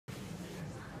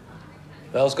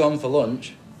Belle's gone for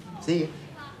lunch. See you.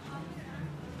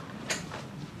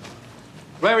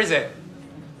 Where is it?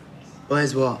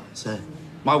 Where's what, sir?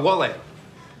 My wallet.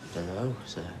 Don't know,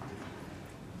 sir.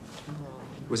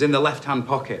 It was in the left-hand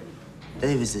pocket.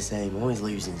 David's the same, always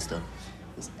losing stuff.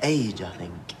 It's age, I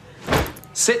think.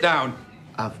 Sit down.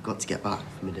 I've got to get back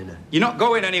for my dinner. You're not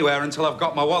going anywhere until I've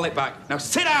got my wallet back. Now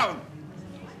sit down!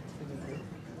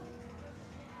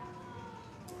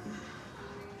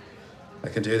 I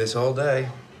can do this all day.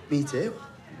 Me too.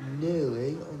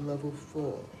 Nearly on level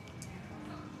 4.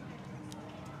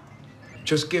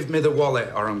 Just give me the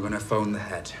wallet or I'm going to phone the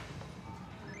head.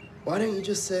 Why don't you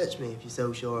just search me if you're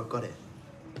so sure I've got it?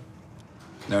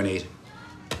 No need.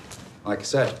 Like I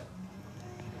said,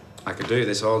 I could do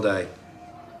this all day.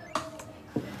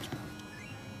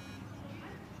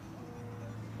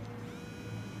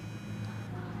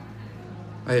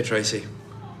 Hey, Tracy.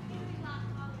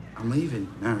 I'm leaving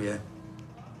now, yeah?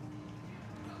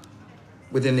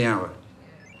 Within the hour.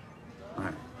 All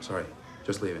right, sorry,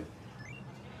 just leaving.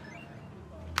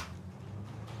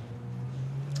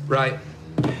 Right,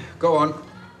 go on.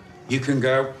 You can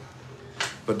go.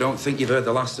 But don't think you've heard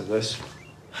the last of this.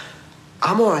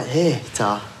 I'm all right here,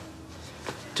 Tar.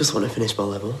 Just want to finish my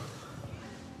level.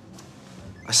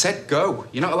 I said go.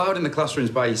 You're not allowed in the classrooms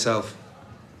by yourself.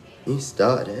 You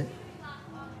started it.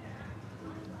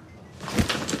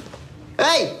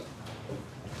 Hey!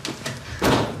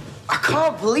 I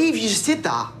can't believe you just did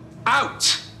that.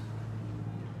 Out!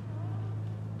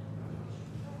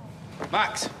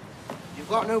 Max. You've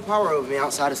got no power over me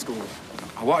outside of school.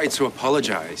 I wanted to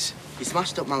apologise. You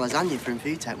smashed up my lasagna from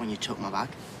Food Tech when you took my bag.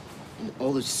 And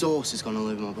all the sauce has gone all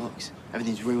over my box.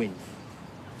 Everything's ruined.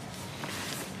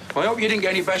 Well, I hope you didn't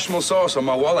get any vegetable sauce on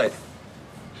my wallet.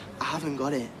 I haven't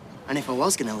got it. And if I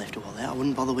was going to lift a wallet, I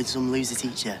wouldn't bother with some loser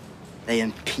teacher. They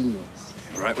earn peanuts.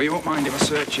 Right, well, you won't mind if I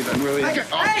search you then, will you?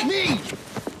 Hey! Me!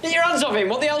 Get your hands off him!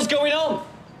 What the hell's going on?